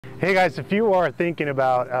Hey guys, if you are thinking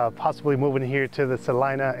about possibly moving here to the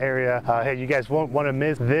Celina area, hey, you guys won't want to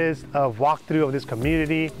miss this walkthrough of this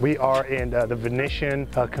community. We are in the Venetian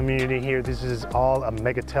community here. This is all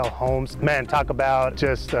Megatel homes. Man, talk about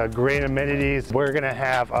just great amenities. We're gonna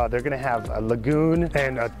have, they're gonna have a lagoon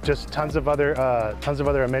and just tons of other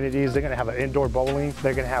amenities. They're gonna have an indoor bowling.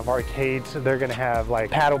 They're gonna have arcades. They're gonna have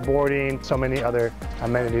like paddle boarding. So many other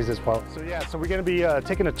amenities as well. So yeah, so we're gonna be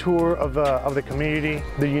taking a tour of the community.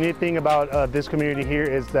 The unique thing about this community here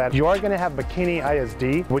is that you are going to have McKinney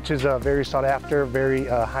ISD, which is a very sought after, very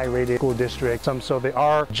high rated school district. So they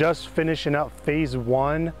are just finishing up phase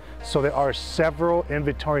 1. So there are several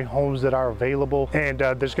inventory homes that are available, and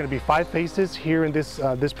there's going to be 5 phases here in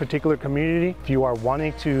this particular community. If you are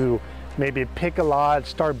wanting to maybe pick a lot,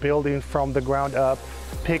 start building from the ground up,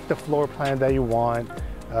 pick the floor plan that you want,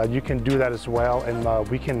 you can do that as well, and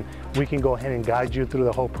we can go ahead and guide you through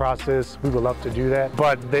the whole process. We would love to do that.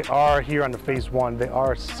 But they are here on the phase 1. There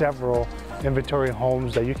are several inventory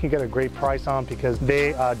homes that you can get a great price on because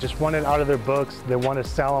they just want it out of their books. They want to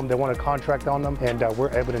sell them, they want to contract on them, and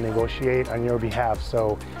we're able to negotiate on your behalf.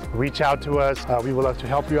 So reach out to us. We would love to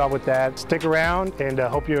help you out with that. Stick around, and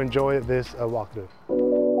hope you enjoy this walkthrough.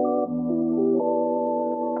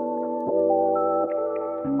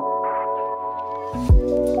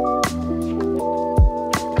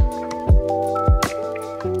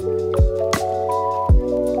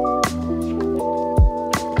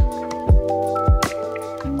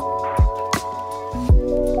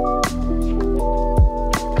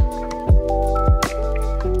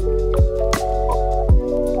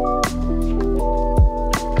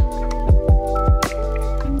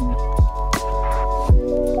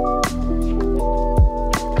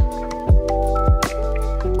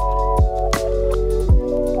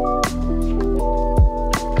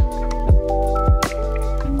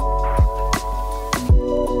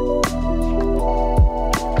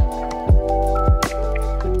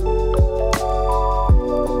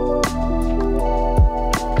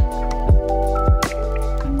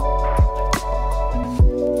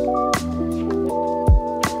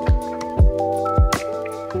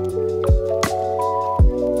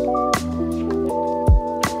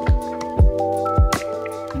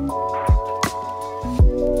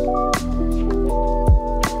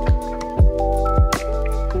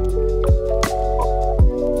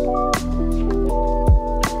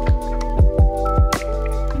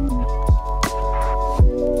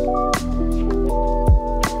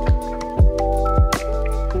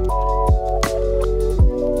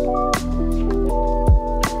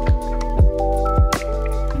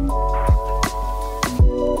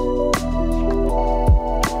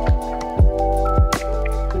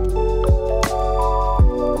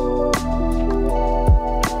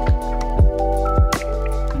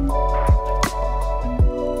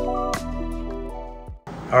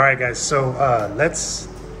 All right, guys, so let's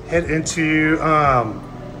head into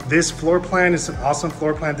this floor plan. It's an awesome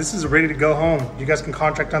floor plan. This is a ready to go home. You guys can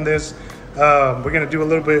contract on this. We're gonna do a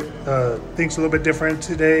little bit, things a little bit different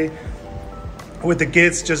today with the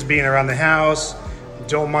kids just being around the house.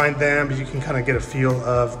 Don't mind them, but you can kind of get a feel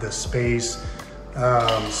of the space.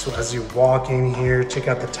 So as you walk in here, check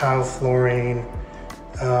out the tile flooring,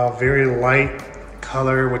 very light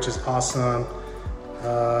color, which is awesome.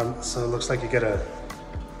 So it looks like you get a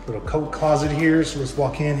little coat closet here. So let's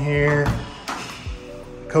walk in here.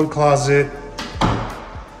 Coat closet.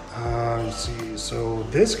 Let's see. So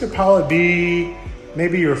this could probably be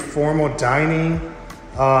maybe your formal dining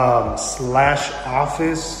slash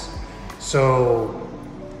office. So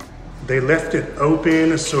they left it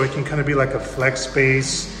open so it can kind of be like a flex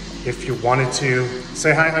space if you wanted to.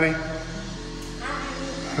 Say hi, honey.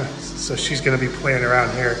 So she's gonna be playing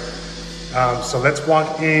around here. So let's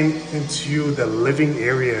walk into the living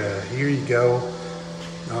area. Here you go.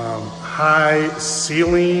 High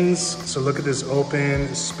ceilings. So look at this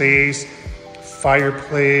open space,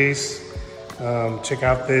 fireplace. Check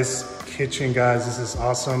out this kitchen, guys. This is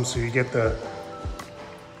awesome. So you get the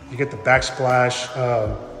backsplash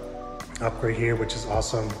up right here, which is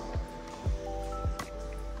awesome.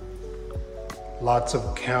 Lots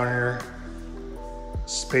of counter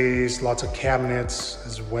space, lots of cabinets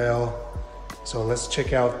as well. So let's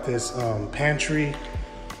check out this pantry.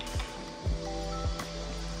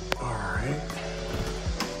 All right.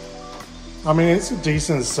 I mean, it's a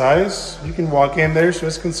decent size. You can walk in there, so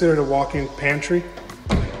it's considered a walk-in pantry.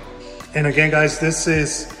 And again, guys, this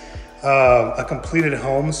is a completed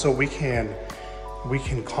home, so we can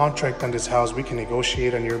contract on this house. We can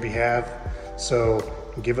negotiate on your behalf. So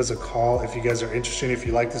give us a call if you guys are interested, if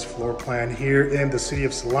you like this floor plan here in the city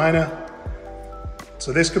of Celina.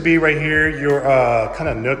 So this could be right here, your kind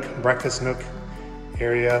of nook, breakfast nook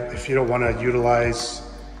area. If you don't want to utilize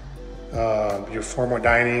your formal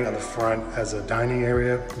dining on the front as a dining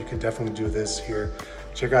area, you can definitely do this here.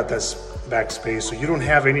 Check out this back space. So you don't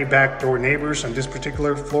have any backdoor neighbors on this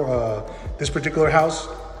particular floor, this particular house,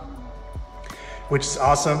 which is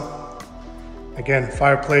awesome. Again,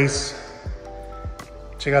 fireplace.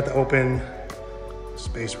 Check out the open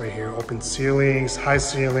space right here. Open ceilings, high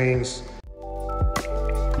ceilings.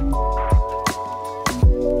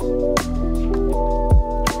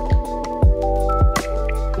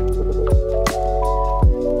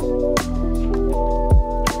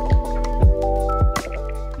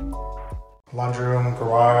 Laundry room,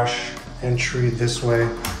 garage, entry this way.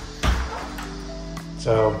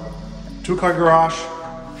 So, 2-car garage.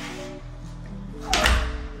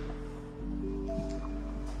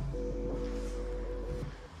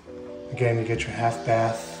 Again, you get your half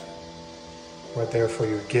bath right there for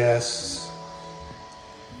your guests.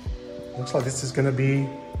 Looks like this is gonna be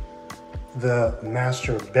the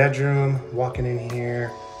master bedroom. Walking in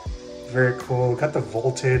here, very cool. Got the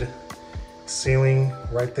vaulted ceiling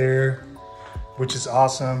right there, which is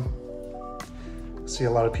awesome. See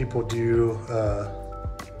a lot of people do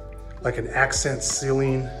like an accent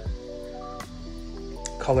ceiling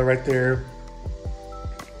color right there.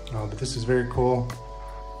 But this is very cool.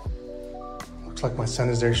 Looks like my son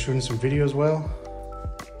is there shooting some video as well.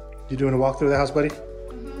 You doing a walkthrough of the house, buddy?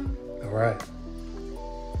 Mm-hmm. All right.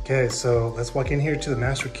 Okay, so let's walk in here to the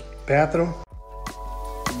master bathroom.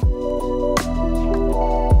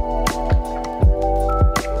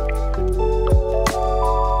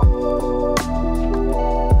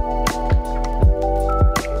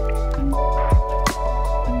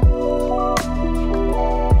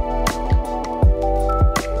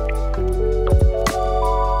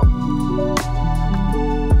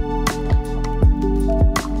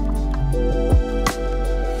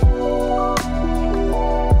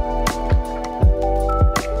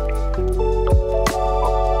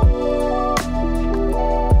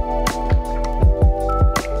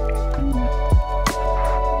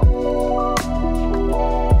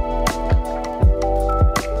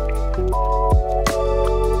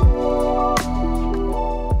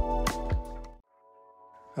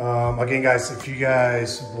 Again, guys, if you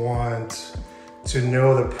guys want to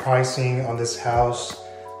know the pricing on this house,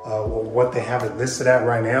 what they have it listed at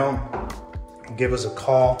right now, give us a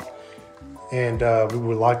call, and we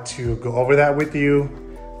would like to go over that with you.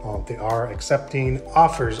 They are accepting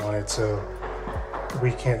offers on it, so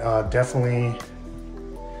we can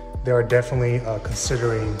they are definitely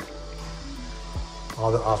considering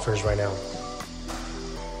all the offers right now.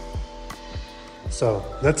 So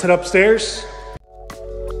let's head upstairs.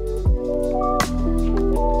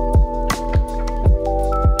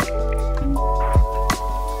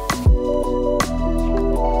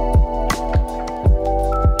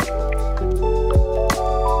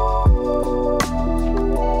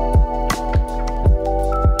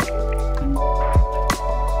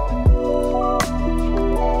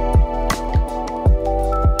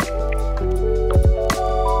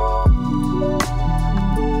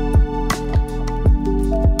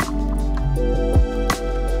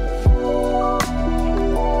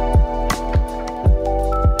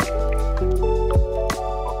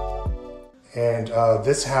 And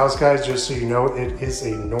this house, guys, just so you know, it is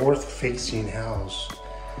a north-facing house.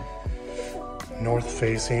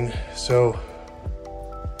 North-facing. So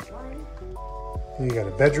you got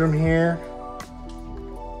a bedroom here.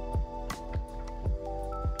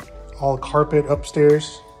 All carpet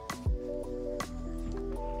upstairs.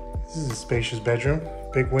 This is a spacious bedroom.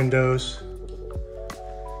 Big windows.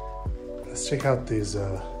 Let's check out this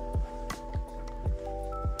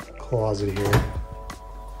closet here.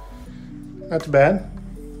 Not too bad.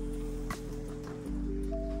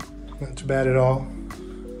 Not too bad at all.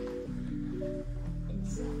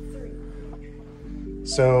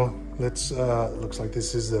 So let's, looks like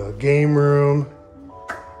this is the game room.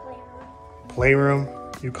 Playroom.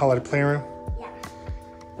 You call it a playroom? Yeah.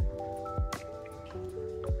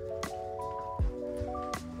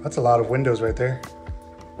 That's a lot of windows right there.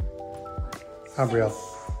 Brielle?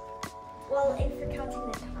 Well, if you're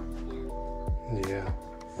counting the top. Yeah.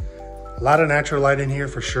 A lot of natural light in here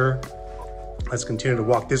for sure. Let's continue to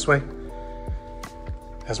walk this way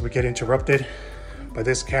as we get interrupted by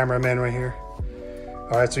this cameraman right here.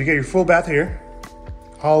 All right, so you get your full bath here.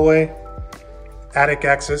 Hallway, attic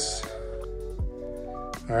access.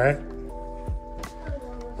 All right.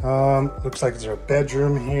 Looks like there's a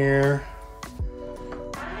bedroom here.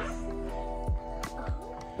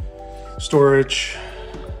 Storage.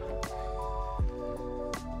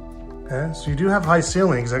 Okay, so you do have high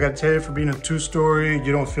ceilings. I gotta tell you, for being a 2-story,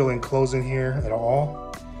 you don't feel enclosed in here at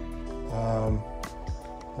all.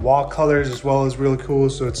 Wall colors as well is really cool.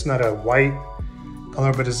 So it's not a white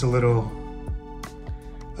color, but it's a little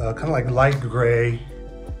kind of like light gray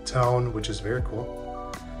tone, which is very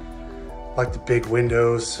cool. Like the big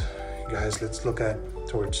windows. Guys, let's look at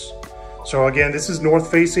towards. So again, this is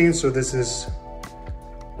north facing. So this is,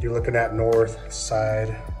 you're looking at north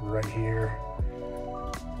side right here.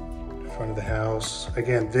 Front of the house.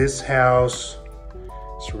 Again, this house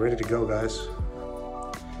is ready to go, guys.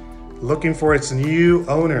 Looking for its new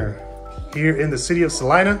owner here in the city of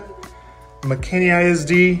Celina, McKinney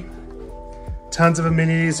ISD. Tons of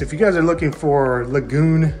amenities. If you guys are looking for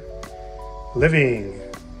Lagoon living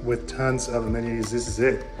with tons of amenities, this is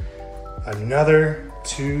it. Another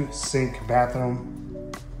 2-sink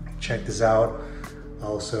bathroom. Check this out.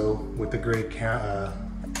 Also with the great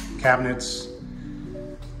cabinets.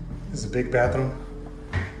 This is a big bathroom.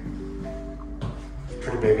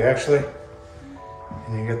 Pretty big, actually.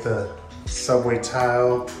 And you get the subway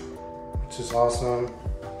tile, which is awesome.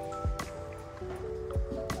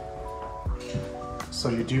 So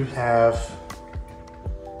you do have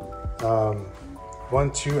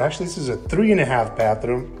 1, 2, actually this is a 3.5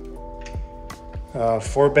 bathroom.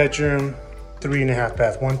 4-bedroom, 3.5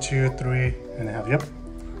 bath. 1, 2, 3.5, yep.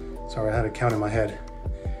 Sorry, I had to count in my head.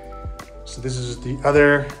 So this is the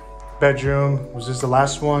other bedroom. Was this the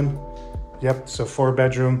last one? Yep, so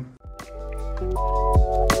 4-bedroom.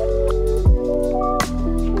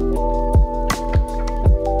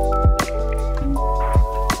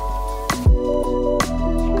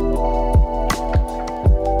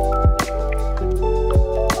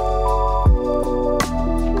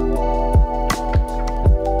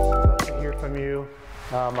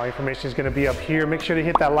 My information is going to be up here. Make sure to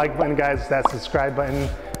hit that like button, guys, that subscribe button.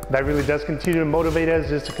 That really does continue to motivate us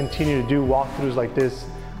just to continue to do walkthroughs like this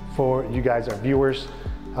for you guys, our viewers.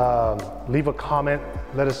 Leave a comment.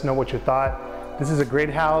 Let us know what you thought. This is a great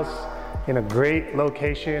house in a great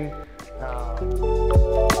location.